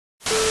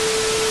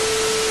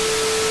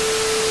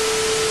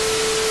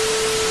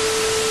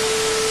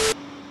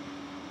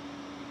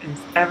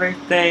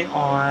everything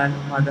on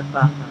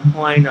motherfucking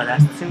point. No,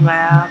 that's too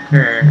loud,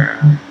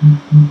 girl.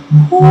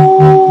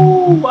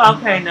 Ooh,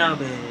 okay, no,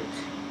 bitch.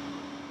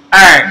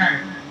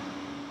 Alright.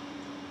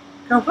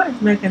 Girl, what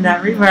is making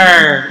that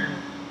reverb?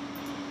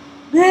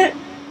 Bitch.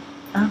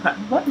 Okay,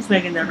 what is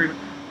making that reverb?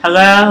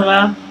 Hello,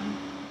 hello?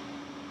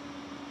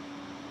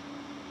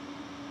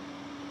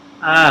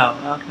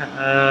 Oh, okay,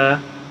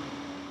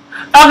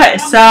 okay,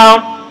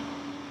 so...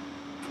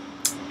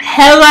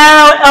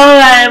 Hello,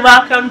 and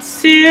welcome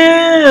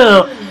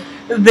to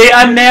the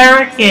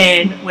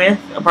American with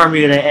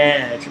Bermuda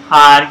Edge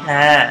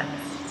podcast.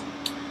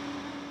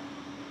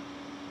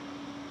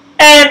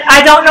 And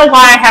I don't know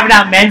why I have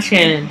not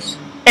mentioned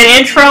an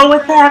intro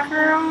with that,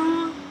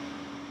 girl.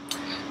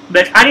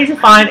 But I need to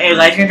find a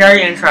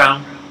legendary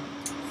intro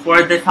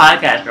for this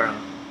podcast, girl.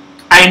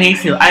 I need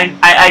to. I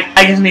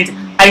just need to.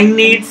 I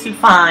need to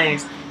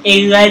find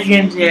a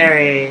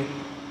legendary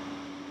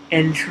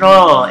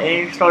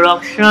introduction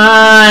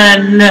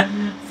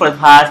for the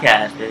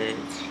podcast, bitch.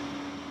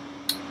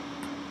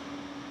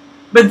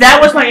 But that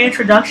was my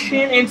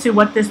introduction into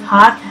what this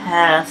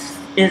podcast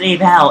is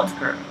about,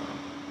 girl.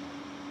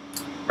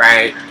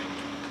 Right.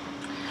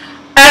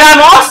 And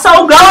I'm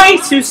also going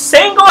to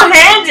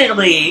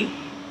single-handedly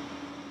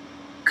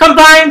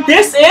combine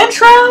this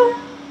intro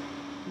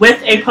with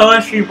a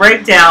poetry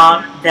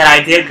breakdown that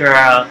I did,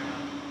 girl.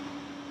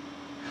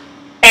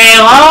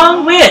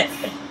 Along with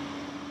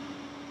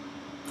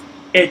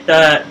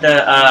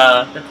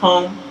the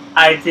poem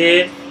I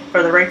did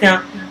for the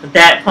breakdown,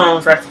 that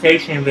poem's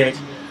recitation, bitch.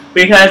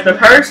 Because the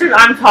person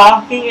I'm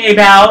talking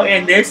about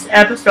in this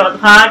episode of the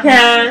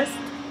podcast,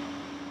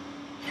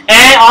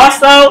 and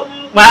also,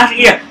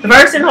 the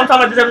person who I'm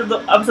talking about this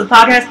episode of the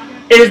podcast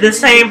is the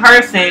same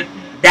person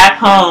that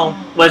poem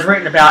was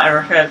written about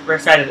and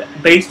recited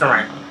based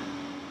around.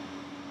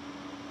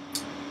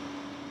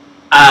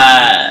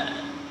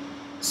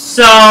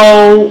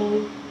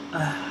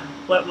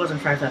 What was I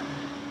trying to say?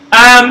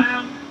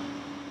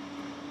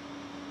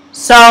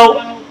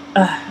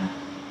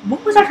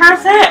 What was I trying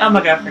to say? Oh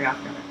my god, I forgot.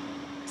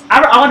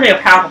 I want to make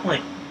a powerful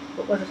point.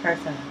 What was I trying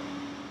to say?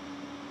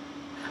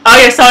 Oh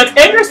yeah, so it's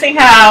interesting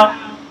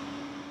how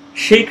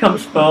she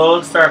comes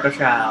full circle,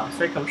 child.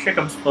 She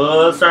comes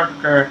full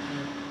circle.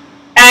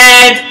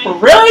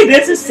 And really,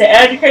 this is to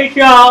educate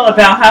y'all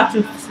about how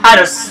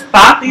to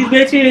spot these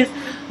bitches,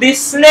 these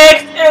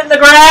snakes in the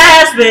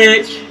grass,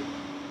 bitch.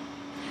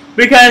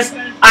 Because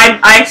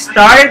I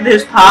started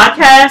this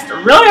podcast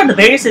really on the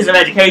basis of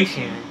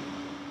education.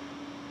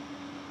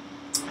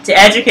 To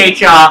educate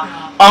y'all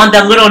on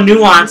the little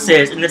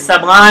nuances and the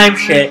sublime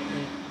shit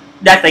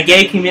that the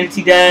gay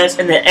community does,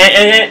 and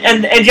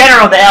in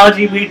general the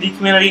LGBT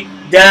community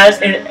does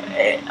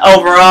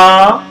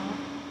overall.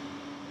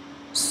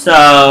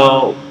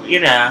 So,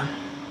 you know.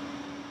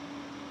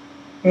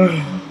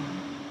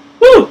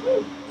 Woo!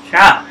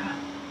 Ciao.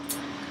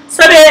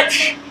 So,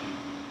 bitch,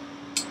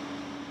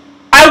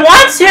 I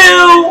want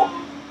to...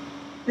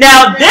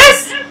 Now,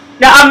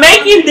 I'm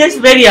making this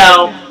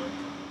video...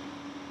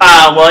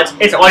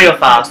 it's audio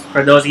files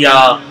for those of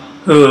y'all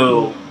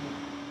who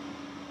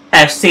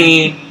have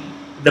seen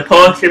the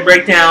poetry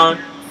breakdown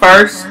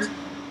first,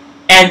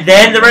 and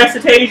then the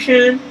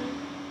recitation.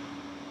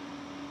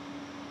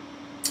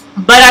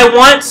 But I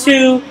want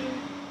to...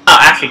 Oh,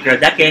 actually, girl,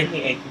 that gave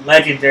me a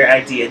legendary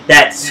idea.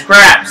 That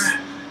scraps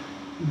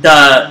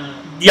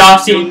y'all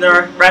seeing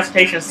the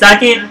recitation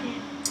second,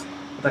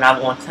 but I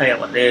won't tell you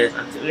what it is.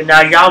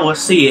 Now, y'all will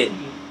see it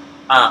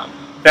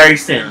very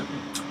soon.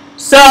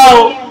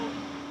 So...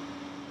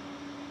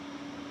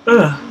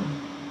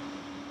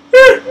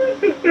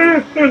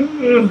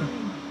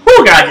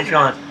 Oh god, this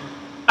yawn.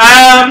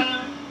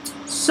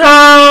 So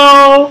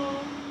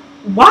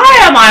why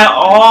am I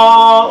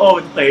all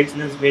over the place in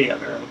this video,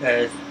 girl?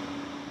 Because,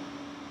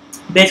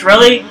 bitch,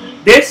 really,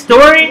 this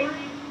story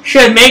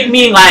should make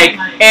me like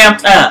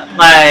amped up,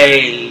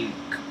 like,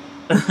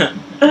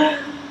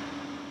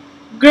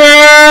 girl.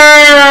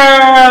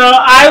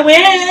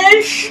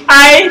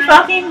 I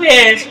fucking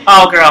wish.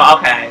 Oh, girl.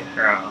 Okay,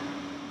 girl.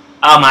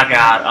 Oh my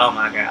god.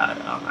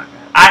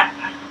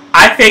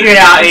 I figured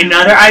out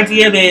another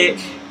idea, bitch.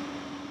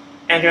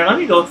 And girl, let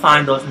me go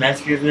find those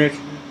messages, bitch.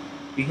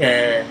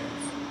 Because...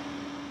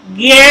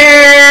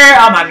 Yeah!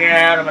 Oh my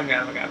god.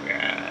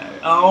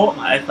 Oh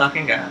my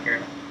fucking god,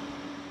 girl.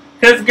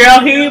 Because, girl,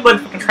 he was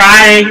fucking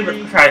trying.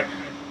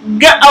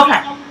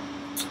 Okay.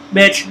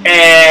 Bitch,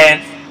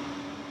 and...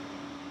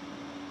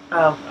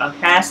 Oh,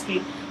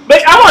 Kasky.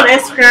 Bitch, I'm on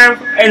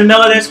Instagram in the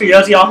middle of this for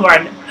those of y'all who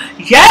are...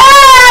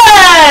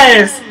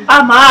 Yes!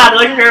 Ahmad,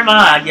 legendary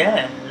Ahmad,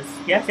 yes.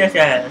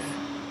 Yes.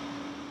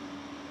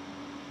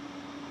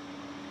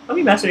 Let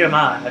me mess with your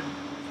Ahmad.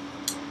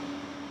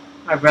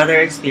 My brother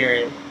in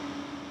spirit.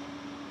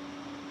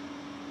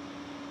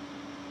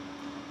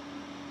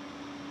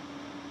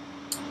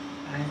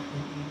 I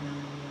think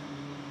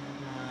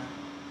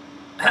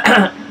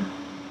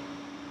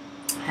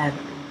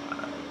haven't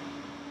replied.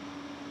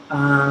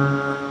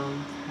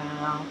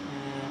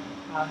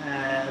 How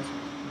has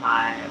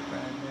my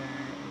brother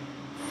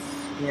in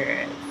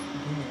spirit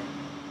been?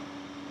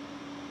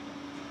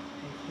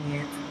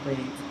 can't wait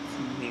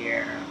to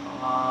hear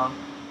all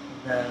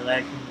the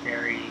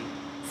legendary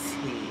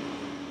tea.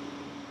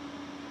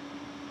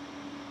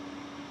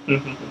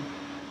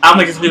 I'm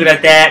gonna just leave it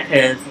at that,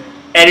 because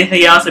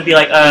anything else would be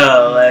like,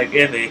 oh, like,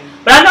 iffy.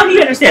 But I know he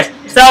understands.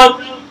 So,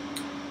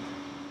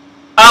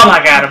 oh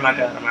my god.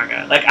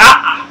 Like,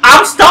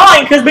 I'm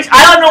stalling, because, bitch,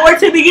 I don't know where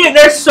to begin.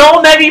 There's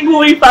so many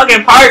movie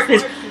fucking parts,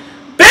 bitch,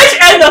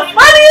 and the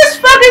funniest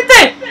fucking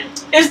thing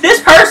is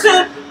this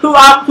person who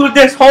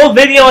this whole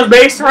video is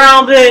based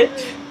around,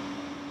 bitch,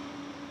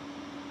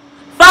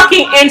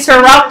 fucking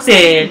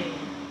interrupted,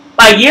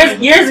 like,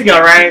 years ago,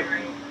 right?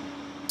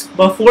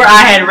 Before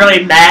I had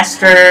really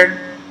mastered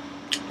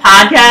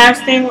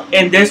podcasting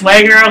in this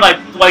way, girl,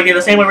 like in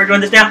the same way we're doing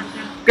this now.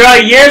 Girl,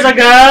 years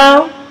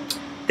ago,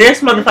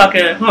 this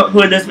motherfucker,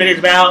 who this video is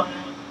about,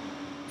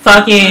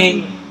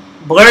 fucking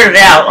blurted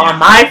out on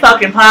my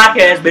fucking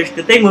podcast, bitch.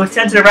 The thing was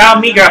centered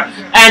around me, girl,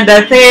 and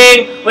the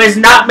thing was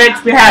not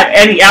meant to have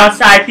any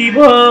outside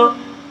people.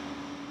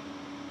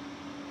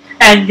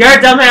 And your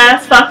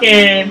dumbass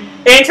fucking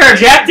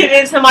interjected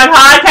into my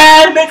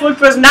podcast, bitch, which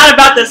was not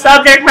about the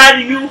subject matter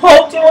you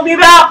hoped it would be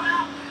about.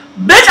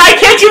 Bitch, I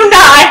kid you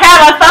not, I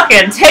have a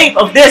fucking tape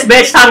of this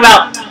bitch talking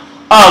about,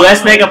 oh,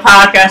 let's make a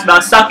podcast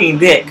about sucking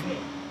dick.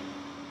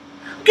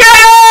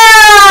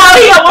 Girl,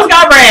 he almost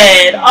got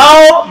red.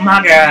 Oh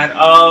my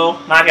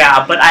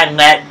god, but I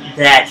let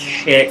that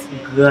shit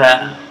go.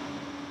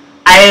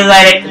 I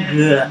let it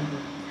go.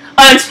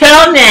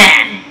 Until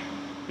now.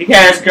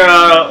 Because,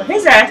 girl,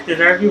 his ass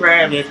deserves to be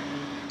red, bitch.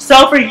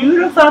 So for you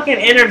to fucking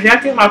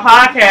interject in my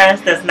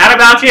podcast that's not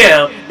about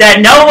you, that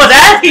no one was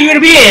asking you to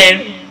be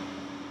in,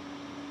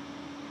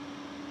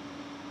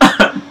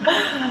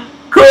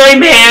 Kool-Aid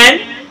Man,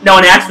 no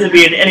one asked him to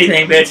be in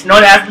anything, bitch. No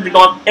one asked him to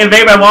go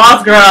invade my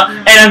walls, girl,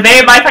 and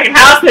invade my fucking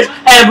house, bitch,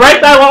 and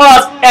break my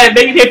walls, and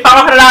make me pay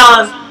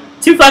 $500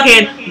 to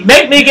fucking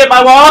make me get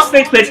my walls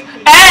fixed, bitch.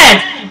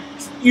 And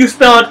you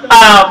spilled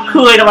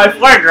Kool-Aid on my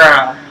floor,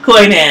 girl.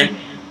 Kool-Aid Man.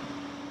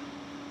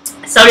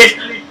 So, bitch,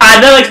 I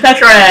don't expect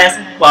your ass.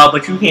 Well,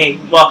 but you can't.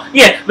 Well,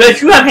 yeah,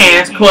 but you have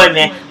hands, Kool-Aid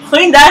Man.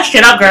 Clean that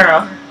shit up,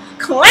 girl.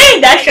 Clean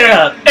that shit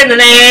up in the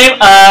name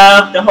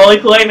of the Holy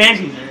Kool-Aid Man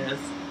Jesus.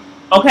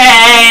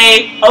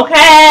 Okay.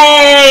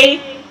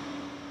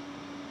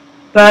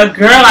 But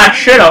girl, I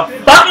should have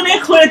fucking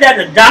included that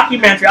in the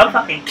documentary. I'm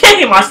fucking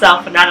kicking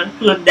myself for not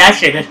including that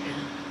shit.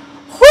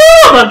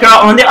 Whew, but girl,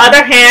 on the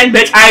other hand,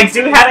 bitch, I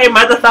do have a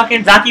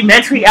motherfucking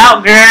documentary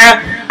out, girl.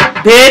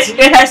 Bitch,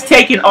 it has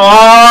taken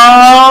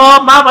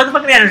all my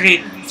motherfucking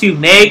energy to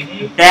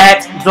make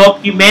that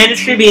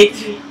documentary,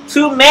 bitch.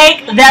 To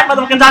make that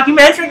motherfucking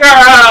documentary,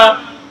 girl.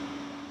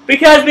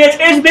 Because, bitch,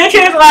 it's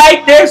bitches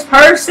like this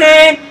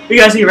person.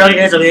 Because he really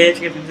is a bitch.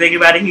 If you think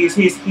about it, he's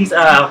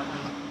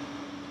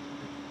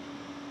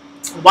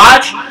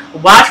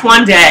watch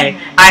one day.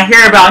 I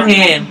hear about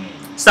him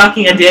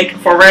sucking a dick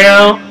for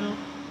real.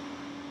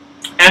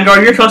 And,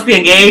 girl, you're supposed to be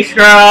engaged,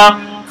 girl.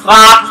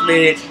 Clock,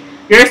 bitch.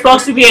 You're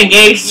supposed to be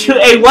engaged to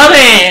a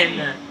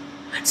woman.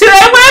 To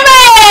a woman!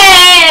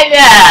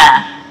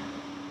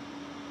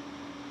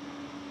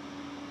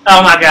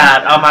 Oh my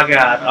god.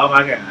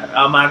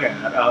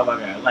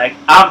 Like,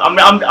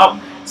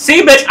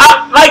 see, bitch,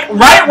 like,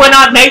 right when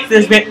I make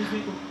this, bitch,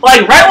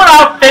 like, right when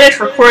I finish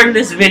recording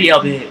this video,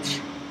 bitch,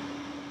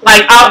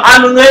 like,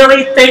 I'm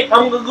literally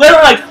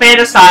like,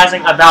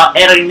 fantasizing about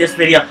editing this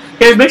video,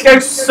 because, bitch,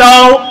 there's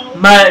so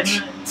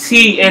much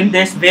tea in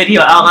this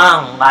video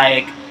alone,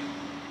 like,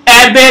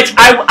 and, bitch,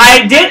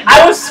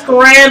 I was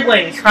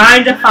scrambling,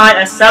 trying to find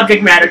a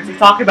subject matter to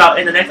talk about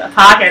in the next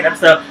podcast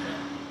episode,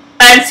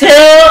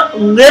 until,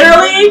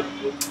 literally,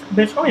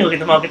 bitch, let me look at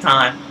the fucking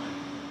time.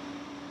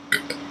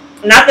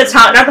 Not the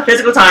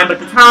physical time, but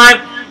the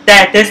time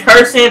that this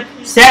person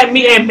sent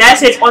me a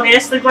message on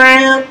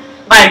Instagram.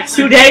 Like,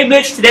 today,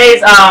 bitch,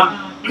 today's,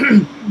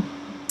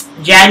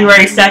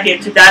 January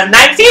 2nd,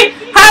 2019.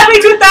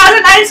 Happy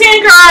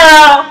 2019,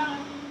 girl!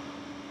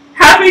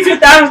 Happy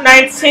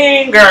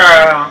 2019,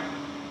 girl.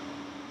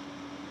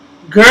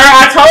 Girl,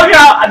 I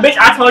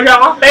told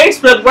y'all on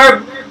Facebook,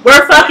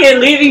 we're fucking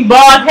leaving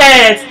bald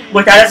heads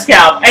without a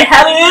scalp. And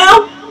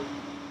hell,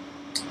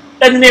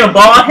 that's the name of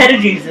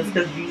bald-headed Jesus,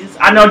 because Jesus,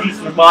 I know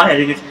Jesus was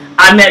bald-headed.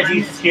 I met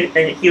Jesus,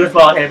 and he was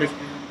bald-headed.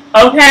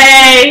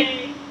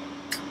 Okay?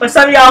 But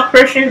some of y'all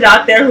Christians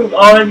out there who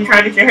always be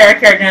trying to get your hair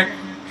care done,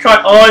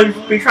 always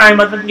be trying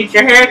to motherfucking get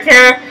your hair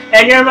care,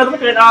 and your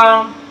motherfucking,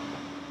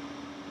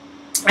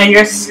 and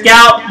your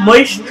scalp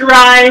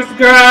moisturized,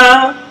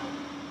 girl.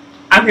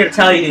 I'm here to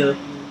tell you,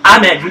 I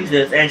met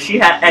Jesus, and he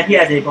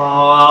has a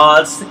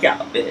bald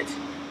scalp, bitch.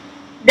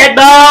 That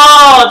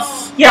bald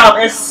scalp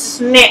is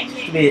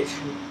snatched, bitch.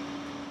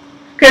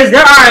 Because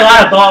there are a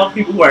lot of bald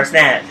people who are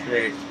snatched,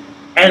 bitch.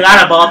 And a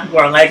lot of bald people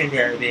are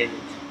legendary, bitch.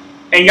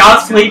 And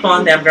y'all sleep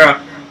on them, girl.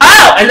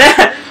 Oh, and then,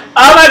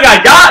 oh my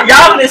god,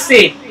 y'all gonna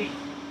see.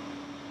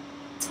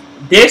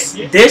 This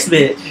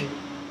bitch,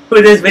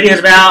 who this video is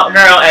about,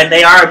 girl, and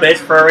they are a bitch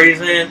for a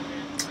reason.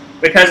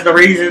 Because of the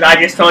reasons I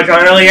just told y'all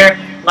earlier.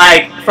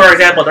 Like, for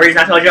example, the reason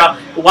I told y'all,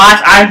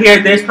 watch, I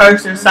hear this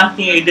person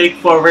sucking a dick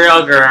for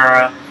real,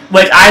 girl.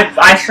 Which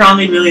I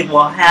strongly believe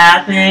will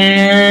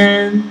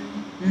happen.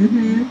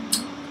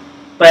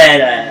 But,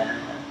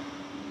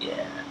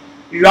 yeah.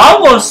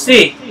 Y'all will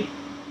see.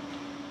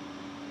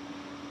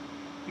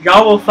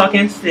 Y'all will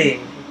fucking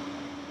see.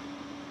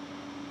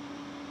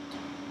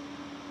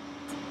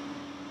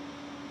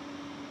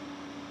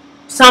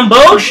 Some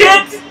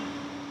bullshit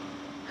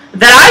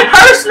that I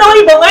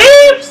personally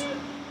believed.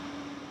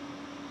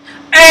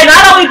 And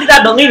not only did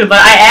I believe it, but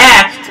I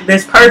asked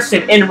this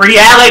person in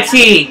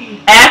reality.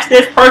 Ask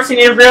this person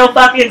in real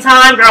fucking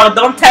time, girl.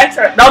 Don't text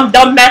her.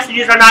 Dumb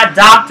messages are not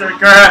doctored,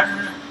 girl.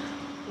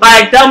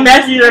 Like, dumb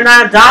messages are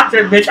not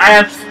doctored, bitch. I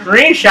have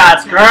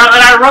screenshots, girl,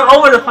 and I wrote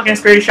over the fucking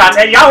screenshots.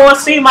 And y'all will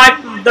see the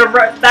fact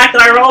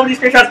that I wrote over these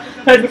screenshots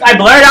because I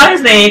blurred out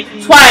his name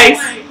twice.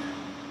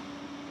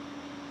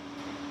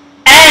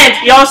 And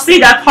y'all see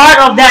that part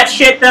of that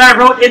shit that I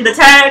wrote in the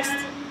text,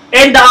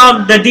 in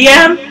the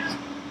DM.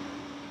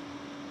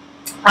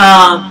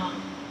 I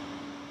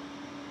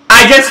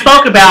just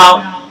spoke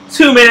about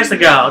 2 minutes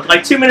ago,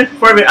 like 2 minutes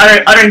before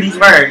uttering these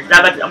words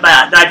that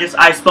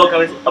I spoke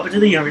up into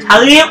the universe.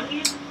 Hallelujah.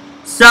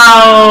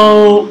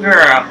 So,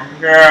 girl.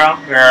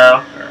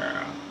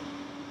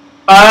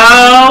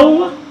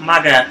 Oh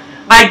my god!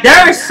 Like,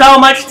 there is so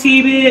much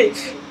tea,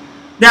 bitch,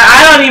 that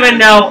I don't even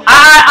know.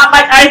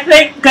 I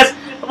think because,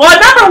 well,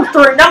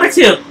 number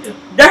two,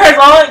 there has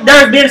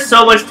been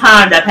so much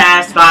time that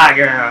passed by,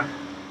 girl.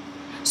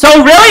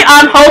 So really,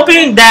 I'm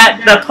hoping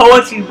that the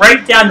poetry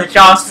breakdown that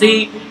y'all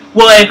see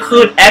will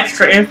include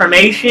extra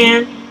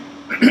information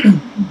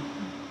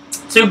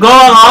to go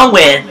along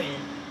with,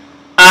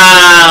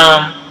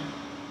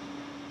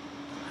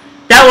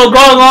 that will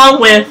go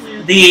along with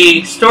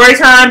the story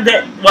time.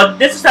 That, well,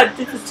 this is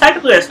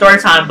technically a story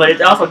time, but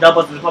it also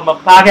doubles as a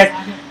podcast.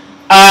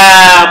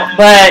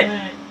 But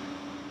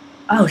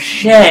oh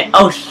shit!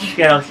 Girl,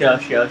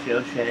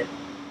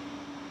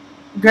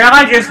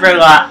 I just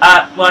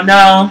realized. Well,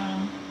 no.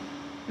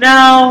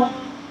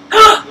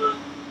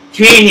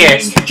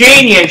 Genius.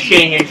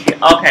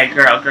 Okay,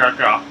 girl.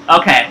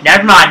 Okay,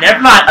 never mind.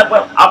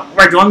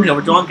 We're doing good.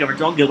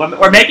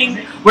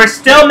 We're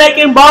still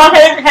making bald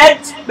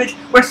heads, bitch.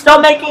 We're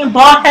still making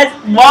bald heads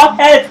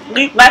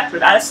leap left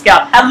without a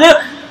scalp.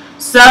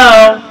 So,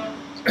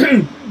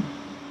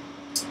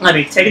 let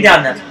me take it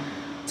down then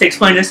to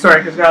explain this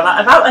story, because girl,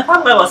 if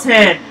I'm level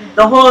 10,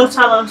 the whole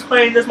time I'm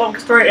explaining this motherfucking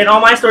story and all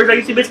my stories on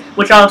YouTube, bitch,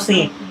 which y'all have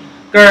seen,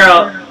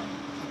 girl,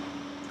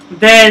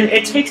 then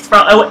it takes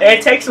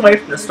away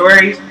from the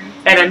stories,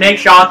 and it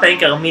makes y'all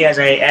think of me as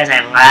a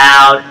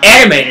loud,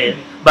 animated,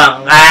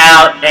 but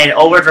loud and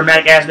over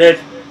dramatic ass bitch.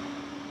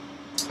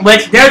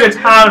 Which there's a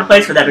time and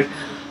place for that bitch.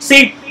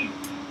 See,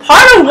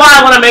 part of why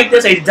I want to make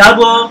this a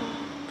double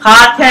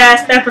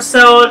podcast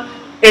episode,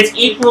 it's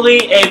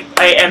equally a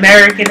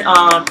American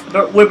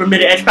with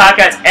Bermuda Edge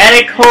podcast and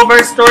a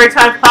Covert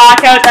Storytime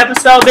podcast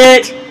episode,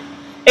 bitch,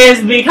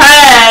 is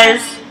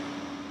because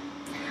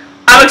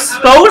I'm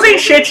exposing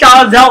shit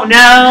y'all don't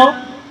know,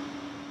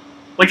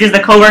 which is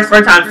the Covert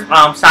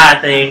Storytime side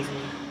of things,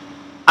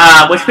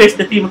 which fits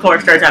the theme of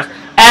Covert Storytime,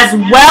 as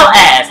well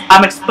as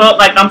I'm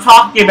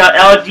talking about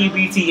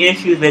LGBT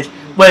issues,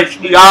 which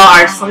y'all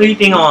are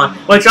sleeping on,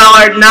 which y'all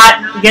are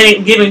not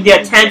giving the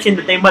attention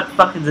that they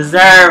motherfucking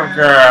deserve,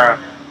 girl.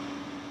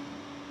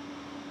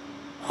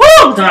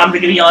 Whew, I'm gonna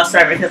give y'all a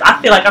survey because I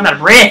feel like I'm out of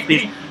breath,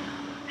 bitch.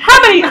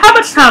 How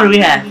much time do we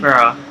have,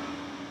 girl?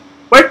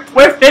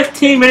 We're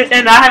 15 minutes in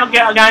and I haven't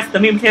got the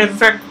meat and potatoes and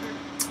syrup.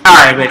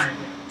 Alright, bitch.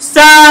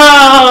 So,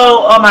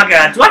 oh my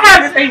god. Do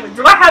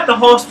I have the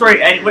whole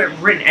story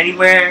written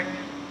anywhere?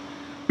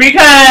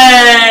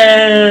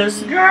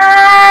 Because, girl,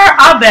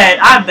 I bet,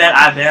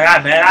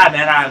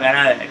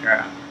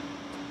 girl.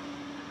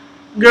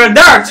 Girl,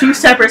 there are two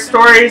separate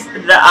stories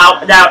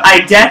that I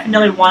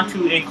definitely want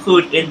to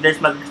include in this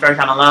motherfucking story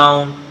time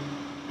alone.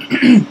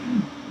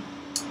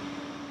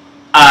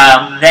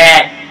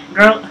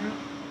 Girl,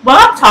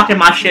 well, I'm talking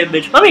my shit,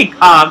 bitch. Let me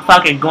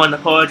fucking go on the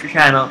poetry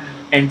channel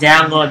and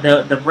download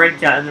the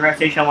breakdown and the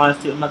recitation I want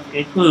us to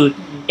include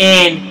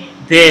in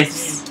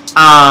this.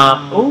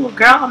 Oh,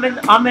 girl, I'm in.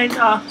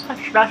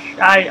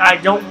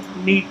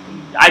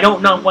 I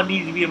don't know what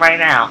needs to be right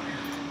now.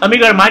 Let me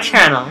go to my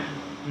channel.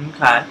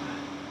 Okay.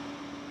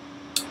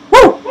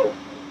 Woo!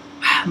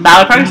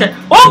 Ballad Party said,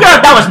 oh, girl,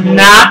 that was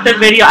not the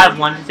video I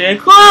wanted to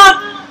include.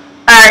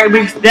 Alright,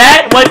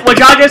 what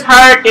y'all just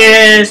heard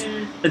is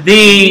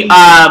the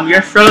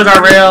Your Struggles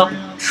Are Real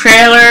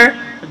trailer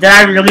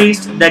that I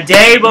released the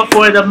day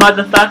before the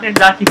motherfucking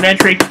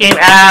documentary came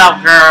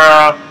out,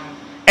 girl.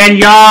 And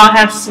y'all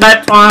have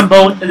slept on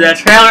both the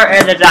trailer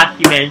and the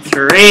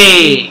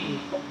documentary.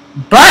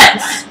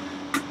 But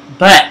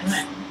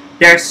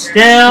there's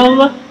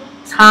still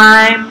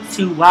time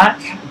to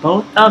watch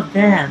both of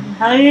them.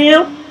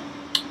 Hello?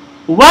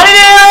 What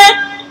is it?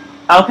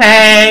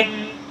 Okay.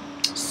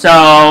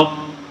 So,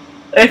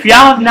 if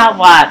y'all have not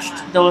watched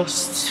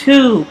those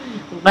two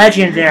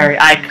legendary,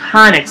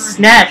 iconic,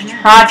 snatched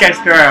projects,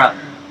 girl,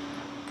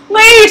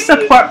 please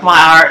support my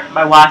art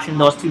by watching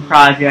those two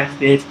projects,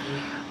 bitch.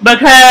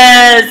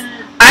 Because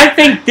I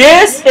think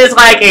this is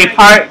like a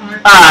part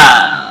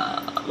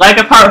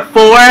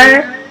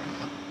 4.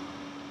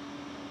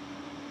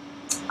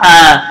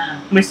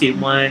 Let me see.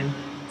 1,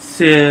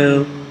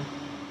 2,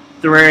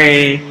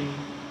 3.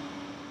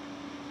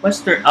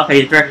 What's 3?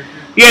 Okay, 3.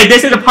 Yeah,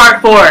 this is a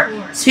part 4.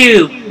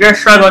 2. Your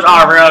struggles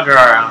are real,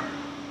 girl.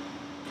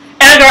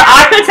 And girl,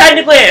 I could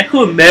technically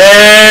include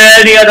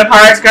many other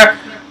parts, girl.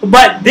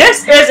 But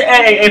this is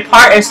a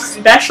part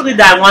especially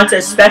that I want to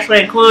especially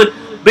include,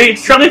 but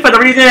strictly for the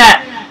reason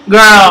that,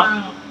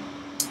 girl,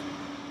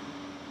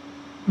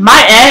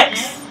 my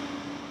ex,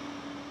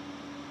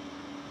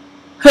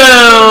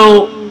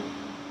 who,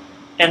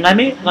 and let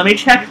me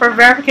check for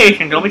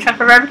verification. Let me check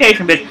for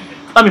verification, bitch.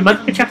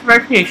 Let me check for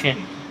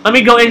verification. Let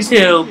me go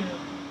into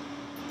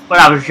what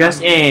I was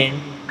just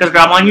in, because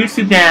girl, I'm on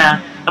YouTube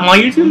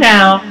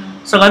now.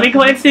 So let me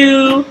go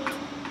into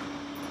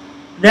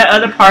that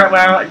other part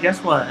where I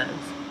just was.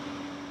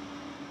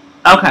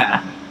 Okay.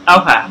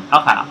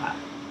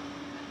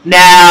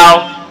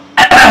 Now,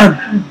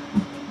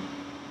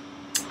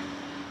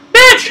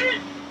 bitch,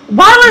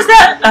 why was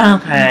that?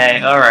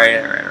 Okay,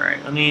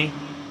 alright. Let me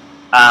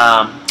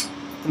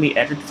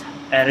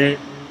edit.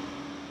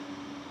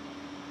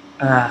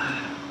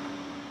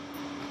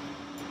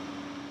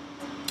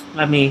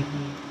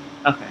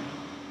 Okay.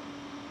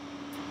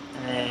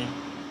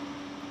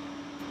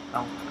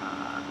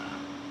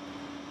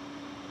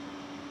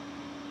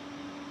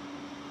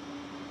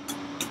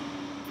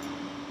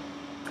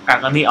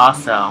 Alright,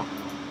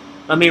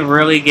 let me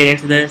really get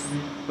into this,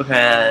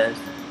 because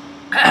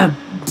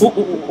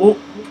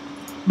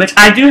bitch,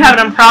 I do have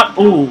an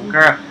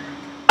girl.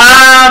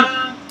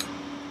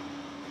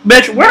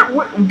 Bitch,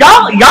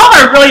 y'all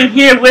are really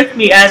here with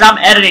me as I'm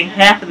editing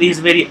half of these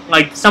videos,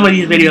 like some of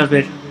these videos,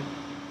 bitch.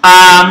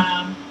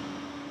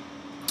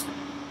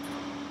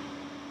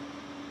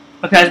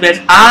 Because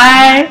bitch,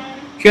 I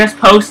just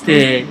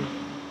posted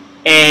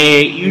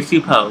a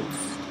YouTube post,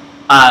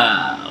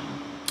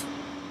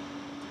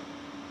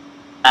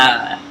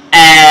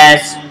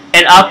 as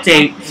an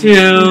update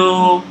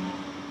to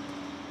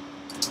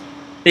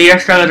the Your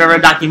Struggles Are Real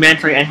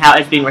documentary and how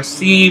it's being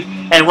received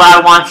and what I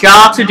want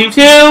y'all to do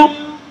too.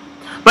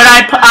 But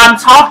I'm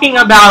talking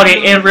about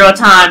it in real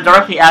time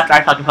directly after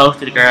I fucking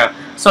posted it, girl.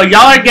 So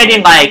y'all are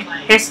getting like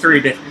history,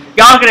 bitch.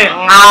 Y'all are getting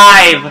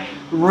live,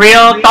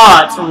 real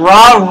thoughts,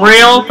 raw,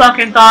 real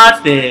fucking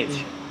thoughts,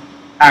 bitch.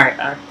 Alright,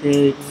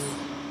 updates.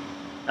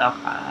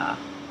 Okay.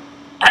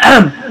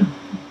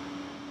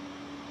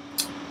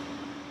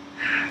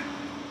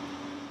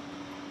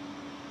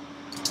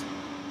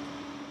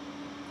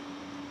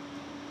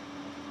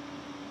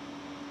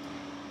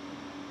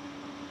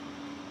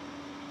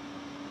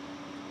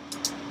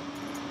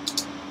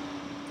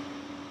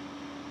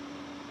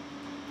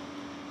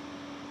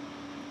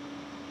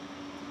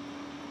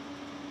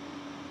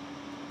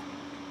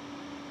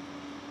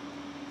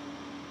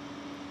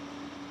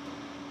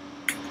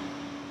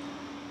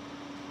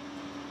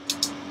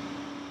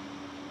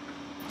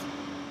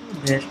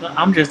 Bitch,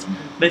 I'm just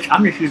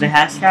using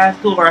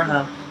hashtags galore,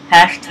 huh?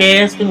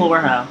 Hashtags galore,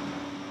 huh?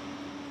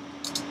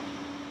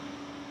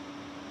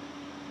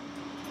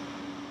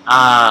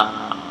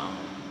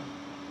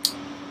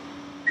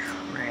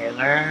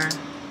 Trailer.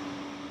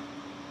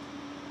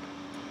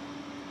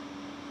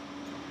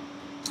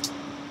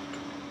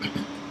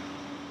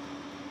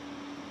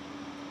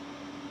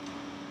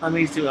 Let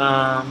me do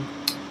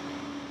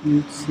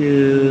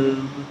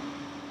YouTube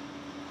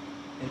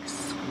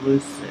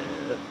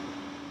exclusive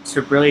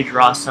to really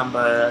draw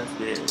somebody's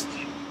bitch.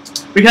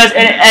 Because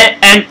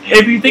and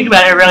if you think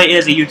about it, it really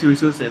is a YouTube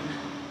exclusive.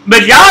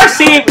 But y'all are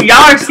seeing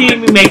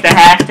me make the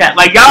hashtag,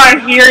 like y'all are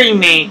hearing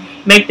me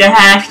make the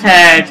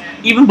hashtags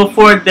even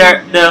before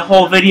the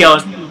whole video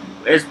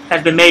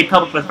has been made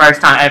public for the first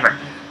time ever.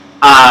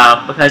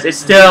 Because it's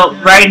still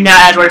right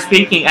now as we're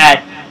speaking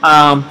at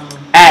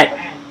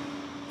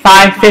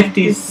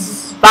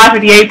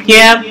 5:58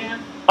 p.m.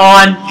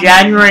 on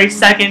January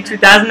 2nd,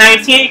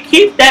 2019.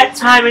 Keep that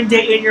time and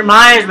date in your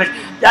minds, but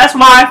that's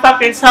why I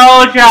fucking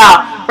told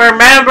y'all.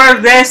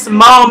 Remember this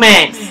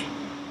moment.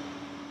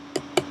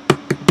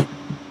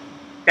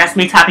 That's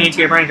me tapping into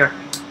your brain to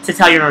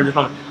tell you to remember this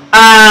moment.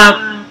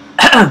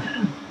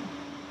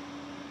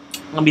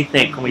 Let me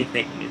think.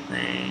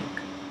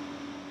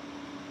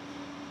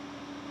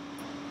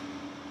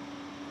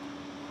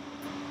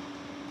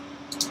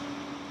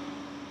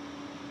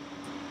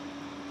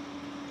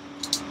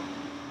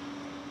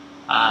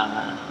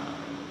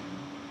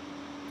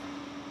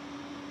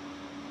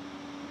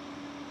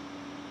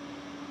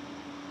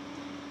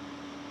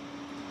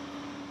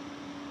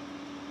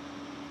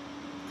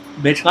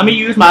 Bitch, let me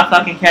use my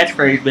fucking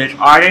catchphrase, bitch.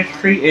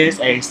 Artistry is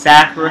a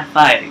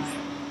sacrifice.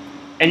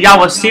 And y'all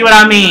will see what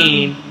I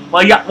mean.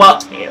 Well,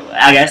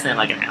 I guess in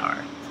like an hour.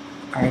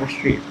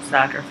 Artistry is a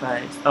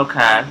sacrifice.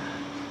 Okay.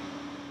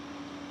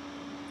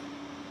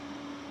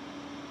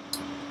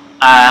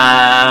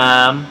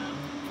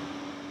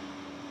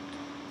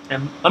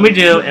 Let me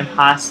do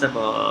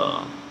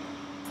impossible.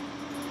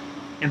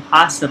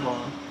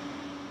 impossible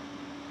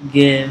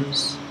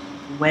gives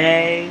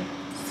way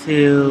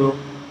to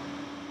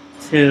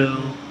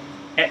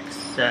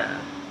execution,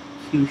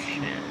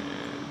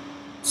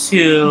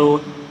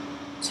 to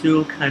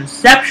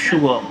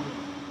conceptual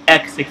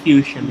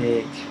execution,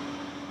 bitch.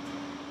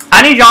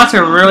 I need y'all to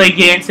really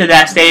get into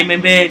that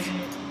statement, bitch.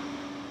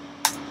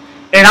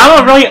 And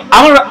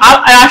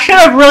I should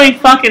have really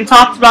fucking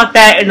talked about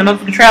that in the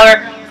motherfucking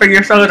trailer for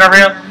Your Struggles Are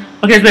Real.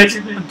 Because,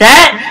 bitch,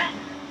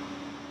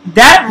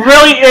 that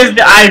really is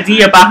the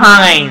idea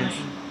behind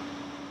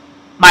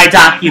my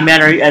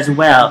documentary as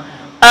well.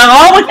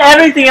 Along with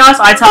everything else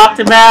I talked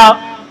about,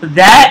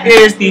 that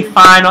is the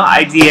final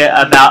idea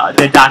about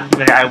the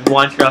documentary I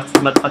want you all to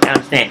motherfucking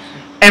understand.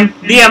 And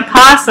the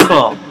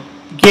impossible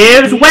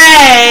gives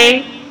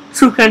way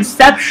to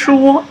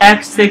conceptual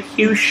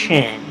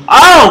execution.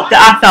 Oh,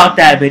 I felt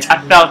that, bitch.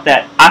 I felt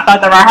that. I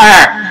felt that right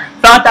here.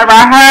 Felt that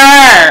right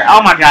here.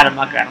 Oh my god, oh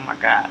my god, oh my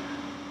god.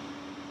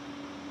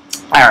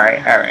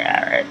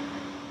 Alright.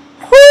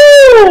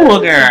 Whoo,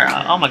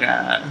 girl. Oh my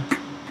god.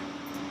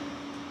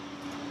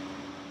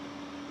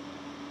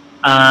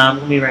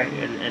 Let me write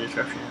an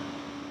description.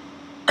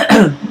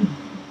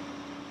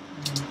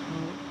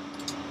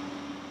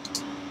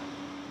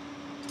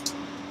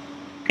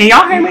 Can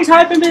y'all hear me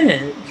typing,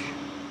 bitch?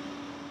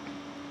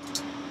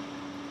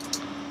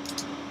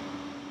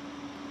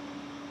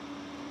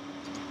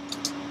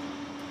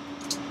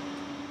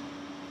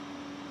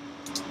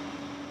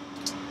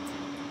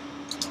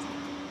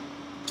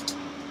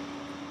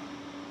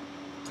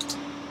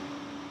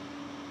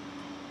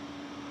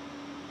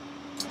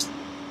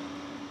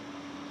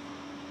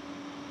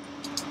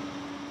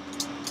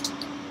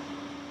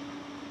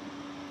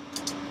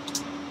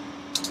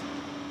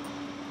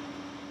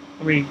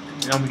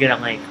 Let me get a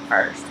link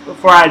first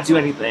before I do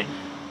anything.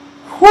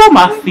 Whew,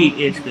 my feet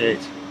is good.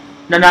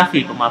 No, not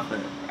feet, but my foot,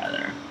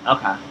 rather.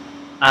 Okay.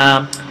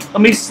 Let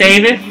me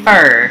save it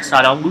first so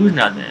I don't lose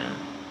nothing.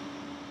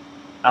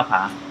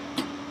 Okay.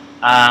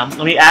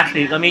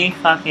 Let me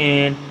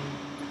fucking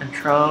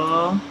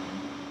control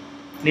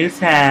new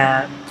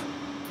tab.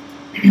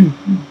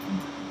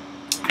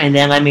 And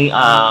then let me,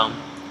 all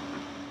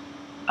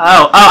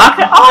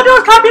I do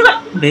is copy it.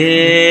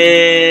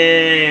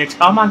 Bitch.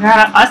 Oh my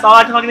god, that's all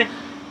I do.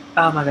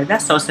 Oh my god,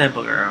 that's so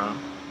simple, girl.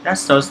 That's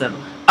so simple.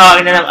 Oh,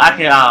 and then I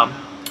can,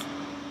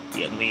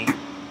 let me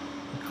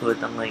include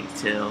the link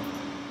to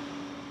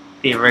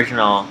the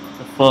original,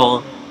 the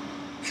full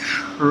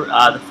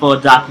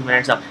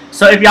documentary stuff.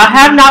 So if y'all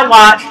have not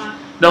watched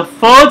the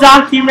full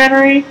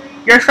documentary,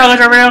 Your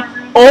Struggles Are Real,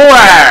 or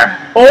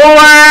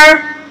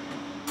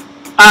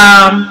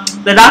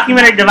the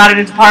documentary divided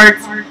into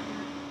parts,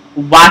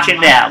 watch it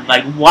now.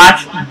 Like,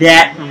 watch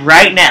that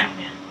right now.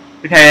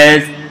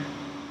 Because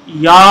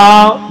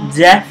y'all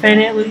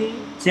definitely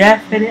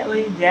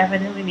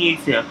need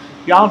to.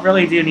 Y'all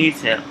really do need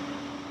to.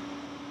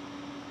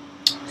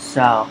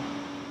 So,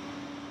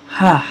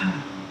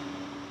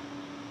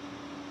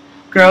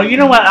 girl, you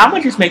know what? I'm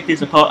gonna just make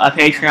this a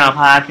Patreon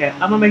podcast.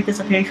 I'm gonna make this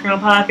a Patreon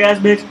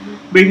podcast, bitch.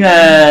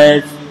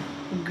 Because,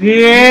 girl,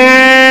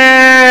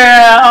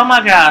 oh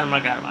my god,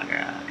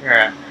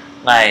 girl,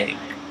 like,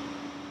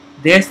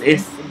 this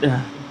is,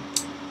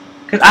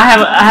 because I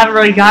haven't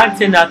really gotten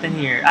to nothing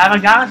here.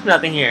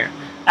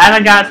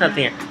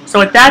 So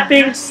with that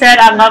being said,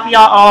 I love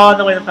y'all all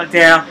the way the fuck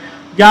down.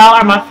 Y'all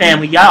are my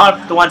family. Y'all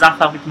are the ones I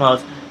fuck with the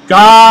most.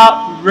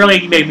 Y'all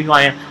really make me who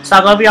I am. So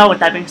I love y'all. With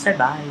that being said,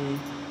 bye.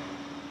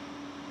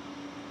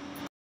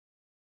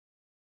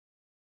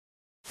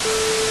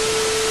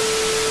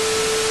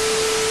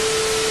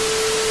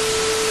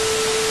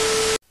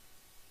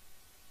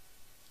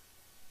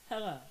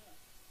 Hello.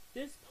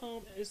 This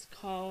poem is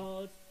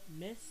called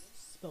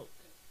Misspoke.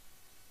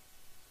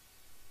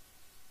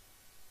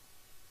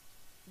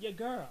 Your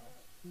girl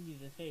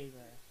needed a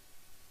favor.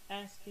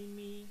 Asking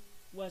me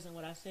wasn't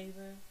what I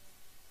savor.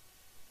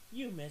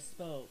 You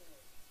misspoke.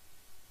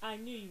 I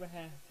knew you were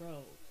half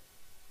broke.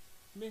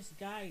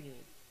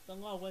 Misguided. The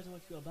law wasn't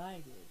what you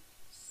abided.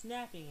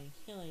 Snapping and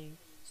killing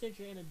since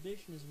your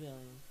inhibition is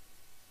willing.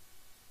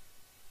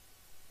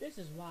 This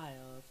is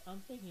wild.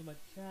 I'm thinking about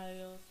your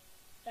trials.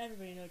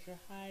 Everybody knows you're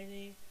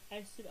hiding.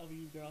 I sit over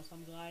you, girl, so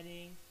I'm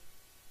gliding.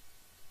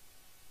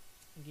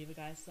 And give a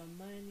guy some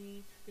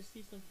money to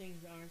see some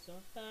things that aren't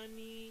so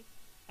funny.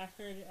 I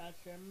heard it out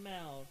your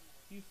mouth.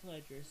 You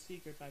fled your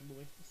secret by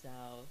moving to the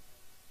south.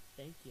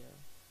 Thank you.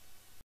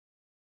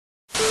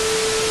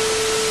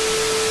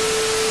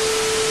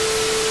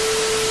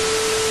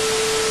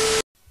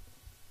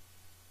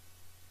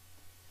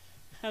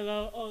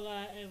 Hello,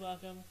 hola, and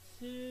welcome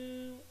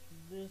to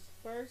this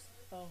first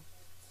of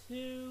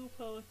 2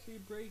 poetry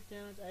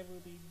breakdowns I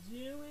will be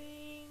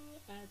doing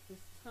at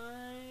this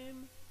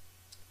time.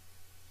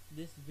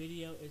 This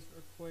video is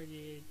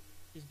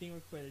being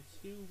recorded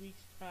 2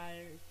 weeks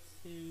prior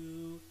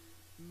to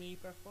me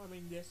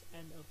performing this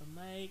at an open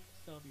mic.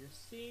 So if you're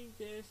seeing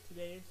this,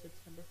 today is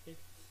September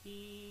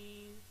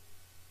 15th.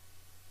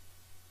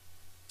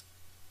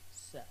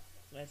 So,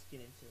 let's get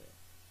into it.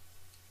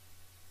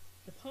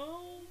 The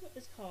poem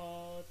is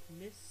called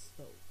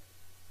Misspoke.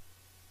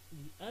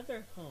 The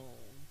other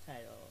poem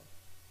title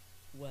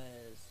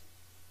was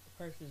The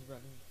Person's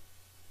Running.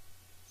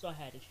 So I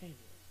had to change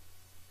it.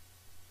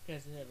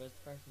 Because it was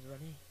The Person's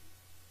Running.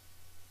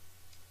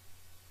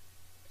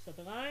 So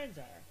the lines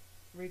are,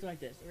 reads like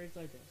this,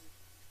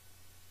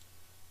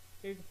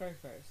 Here's the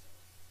first verse.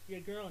 Your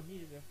girl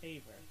needed a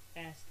favor.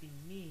 Asking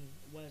me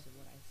wasn't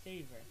what I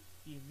savor.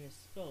 You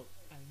misspoke.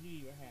 I knew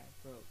you were half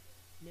broke.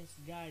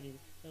 Misguided.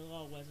 The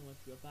law wasn't what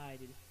you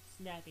abided.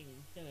 Snapping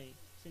and killing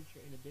since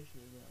your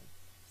inhibition is willing.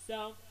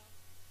 So,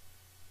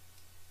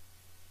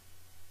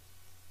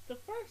 the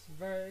first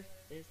verse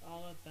is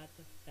all about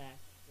the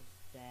fact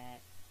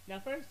that... Now,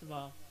 first of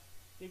all,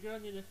 your girl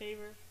needed a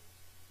favor.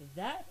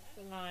 That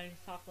line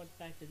talks about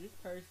the fact that this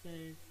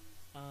person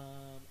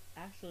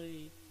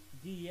actually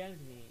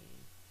DM'd me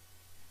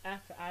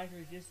after I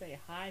was just say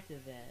hi to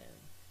them,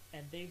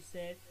 and they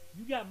said,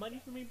 "You got money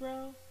for me,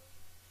 bro?"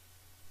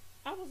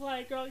 I was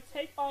like, "Girl,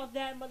 take all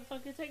that,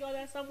 motherfucker. Take all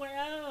that somewhere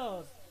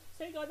else.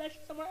 Take all that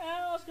shit somewhere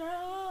else,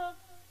 girl."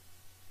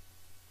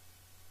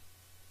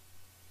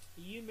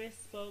 You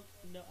misspoke.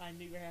 No, I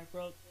knew you were half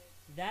broke.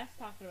 That's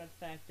talking about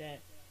the fact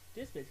that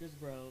this bitch was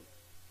broke.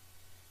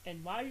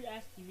 And why are you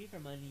asking me for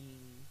money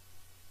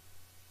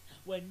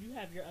when you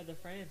have your other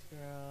friends,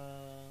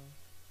 girl?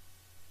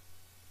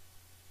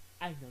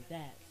 I know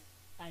that.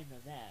 I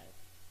know that.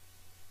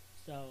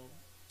 So,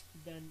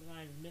 then the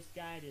line is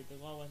misguided.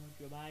 The law wasn't what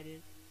you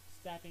abided.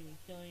 Stabbing and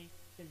killing.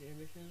 Since your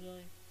ambition is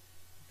willing.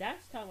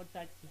 That's talking about the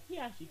fact that he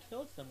actually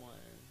killed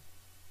someone.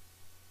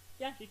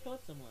 He actually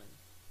killed someone.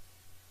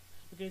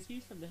 Because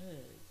he's from the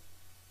hood.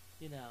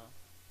 You know.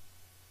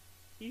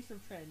 He's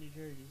from Trenton, New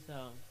Jersey,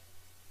 so...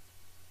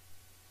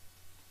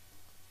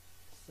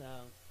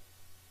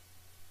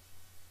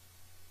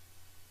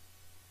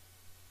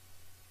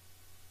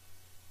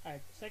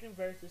 Alright, the second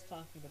verse is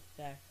talking about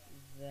the fact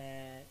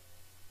that...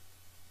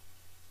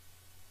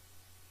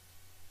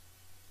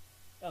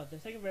 Oh, the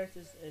second verse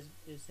is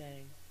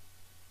saying,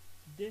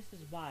 "This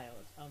is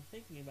wild. I'm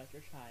thinking about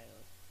your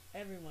child.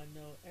 Everybody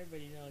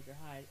knows you're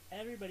hiding.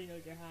 Everybody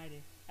knows you're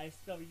hiding. I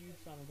discovered you,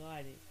 so I'm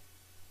gliding.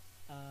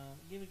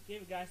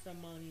 Give a guy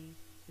some money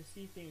to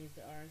see things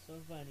that aren't so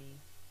funny.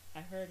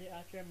 I heard it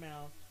out your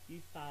mouth.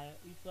 You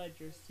fled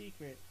your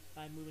secret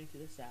by moving to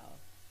the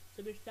south."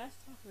 So, bitch, that's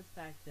talking about the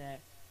fact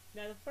that...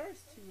 Now, the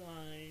first two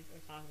lines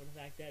are talking about the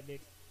fact that,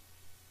 bitch,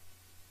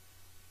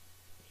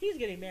 he's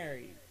getting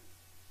married.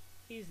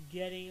 He's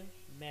getting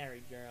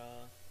married,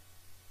 girl.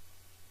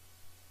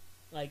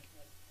 Like,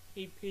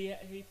 he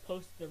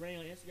posted the ring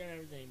on Instagram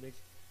and everything, bitch.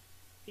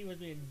 He was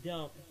being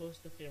dumped and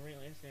posted the ring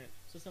on Instagram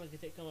so someone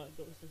could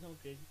someone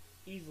could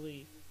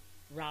easily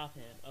rob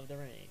him of the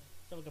ring.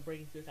 Someone could break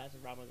into his house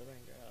and rob him of the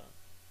ring, girl.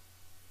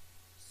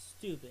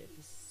 Stupid.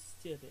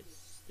 Stupid.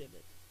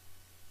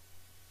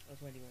 I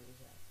was wondering where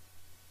this at.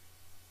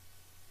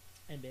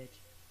 And bitch,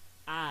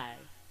 I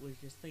was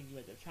just thinking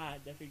about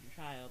their future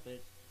child,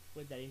 bitch.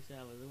 With that he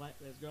said with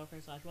his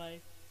girlfriend slash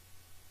wife,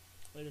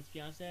 with his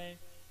fiance,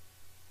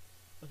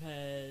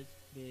 because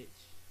bitch,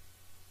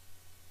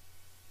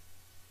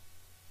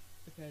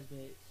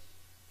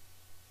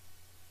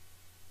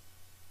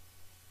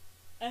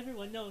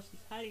 everyone knows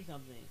he's hiding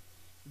something.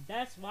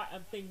 That's why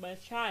I'm thinking about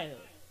his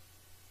child,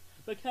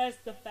 because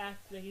the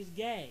fact that he's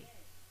gay,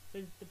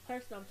 the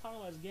person I'm talking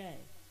about is gay,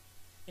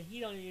 and he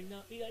don't even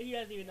know. He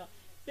doesn't even know.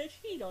 Bitch,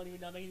 he don't even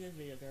know I'm making this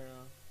video,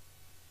 girl.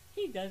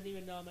 He doesn't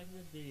even know I'm making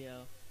this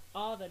video.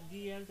 All the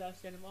DMs I've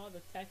sent him, all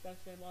the texts I've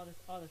sent him,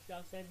 all the shit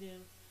I've sent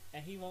him,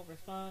 and he won't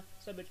respond.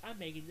 So, bitch, I'm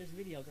making this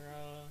video,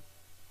 girl.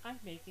 I'm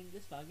making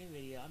this fucking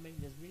video. I'm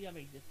making this video. I'm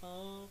making this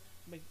poem.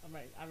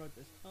 I wrote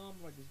this poem.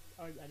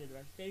 I did the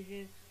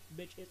recitation.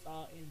 Bitch, it's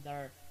all in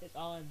there. It's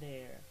all in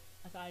there.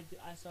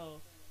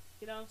 So,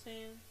 you know what I'm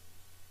saying?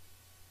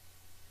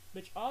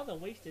 Bitch, all the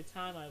wasted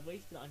time I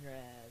wasted on your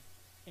ass,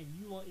 and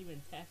you won't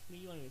even text me.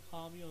 You won't even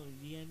call me. You won't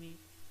even DM me,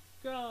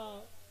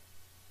 girl.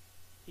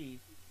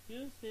 Peace.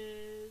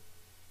 Deuces.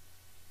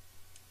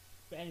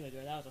 But anyway,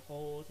 girl, that was a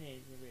whole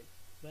tangent, bitch.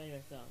 But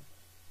anyway, so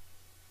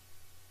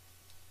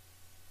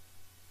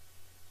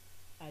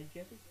I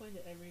just explained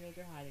that everybody knows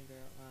you're hiding,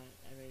 girl. Line.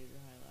 Everybody knows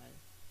you're hiding. Line.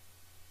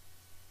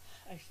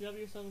 I still have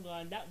your song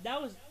line.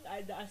 That was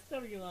I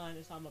still have your line.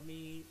 It's talking about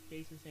me,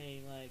 Jason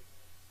saying like,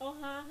 "Oh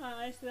ha ha,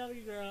 I still love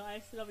you, girl. I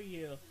still love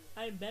you.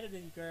 I'm better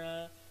than you,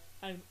 girl.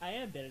 I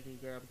am better than you,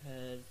 girl,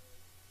 because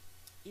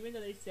even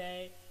though they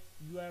say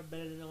you are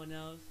better than no one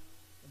else,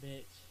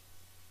 bitch,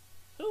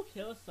 who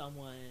kills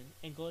someone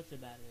and gloats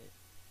about it?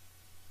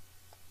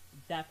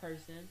 That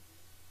person.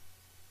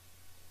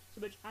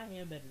 So, bitch, I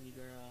am better than you,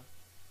 girl.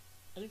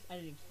 At least I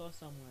didn't kill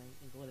someone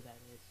and gloat about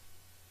it.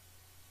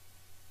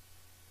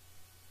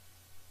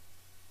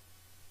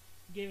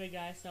 Gave a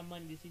guy some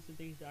money to see some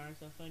things that aren't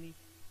so funny.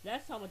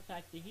 That's how much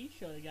fact that he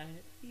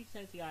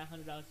sent the guy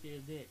 $100 to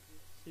his dick,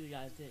 to the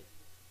guy's dick.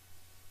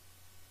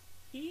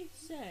 He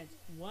sent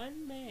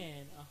one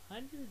man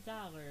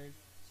 $100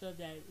 so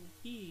that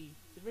the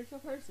original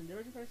person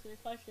in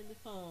question, the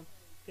poem,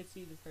 could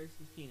see the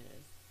person's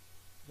penis.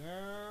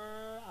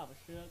 Girl, I was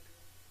shook.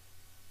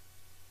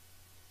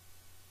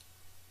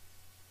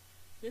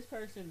 This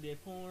person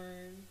did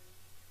porn.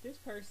 This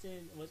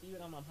person was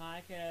even on my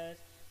podcast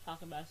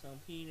talking about some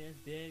penis,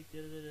 dick,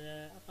 da da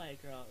da. I'm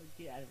like, girl,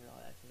 get out of here,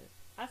 all that shit.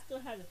 I still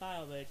have the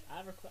file, bitch.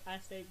 I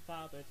saved the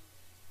file, bitch.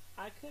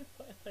 I could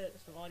put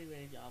some audio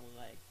in if y'all would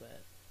like,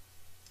 but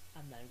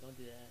I'm not even gonna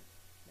do that.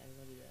 Not even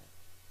gonna do that.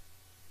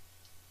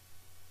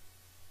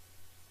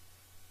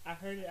 I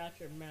heard it out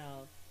your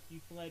mouth. You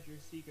fled your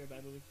secret by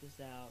moving this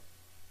out.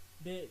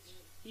 Bitch,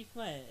 he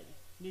fled.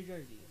 New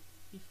Jersey.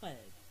 He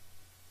fled.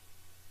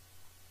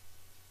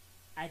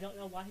 I don't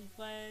know why he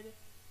fled,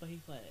 but he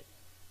fled.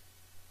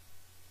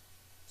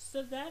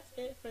 So that's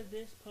it for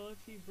this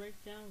poetry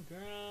breakdown,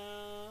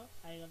 girl.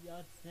 I love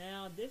y'all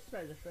down. This is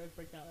probably the shortest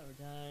breakdown I've ever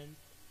done.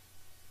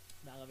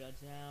 But I love y'all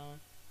down.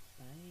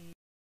 Bye.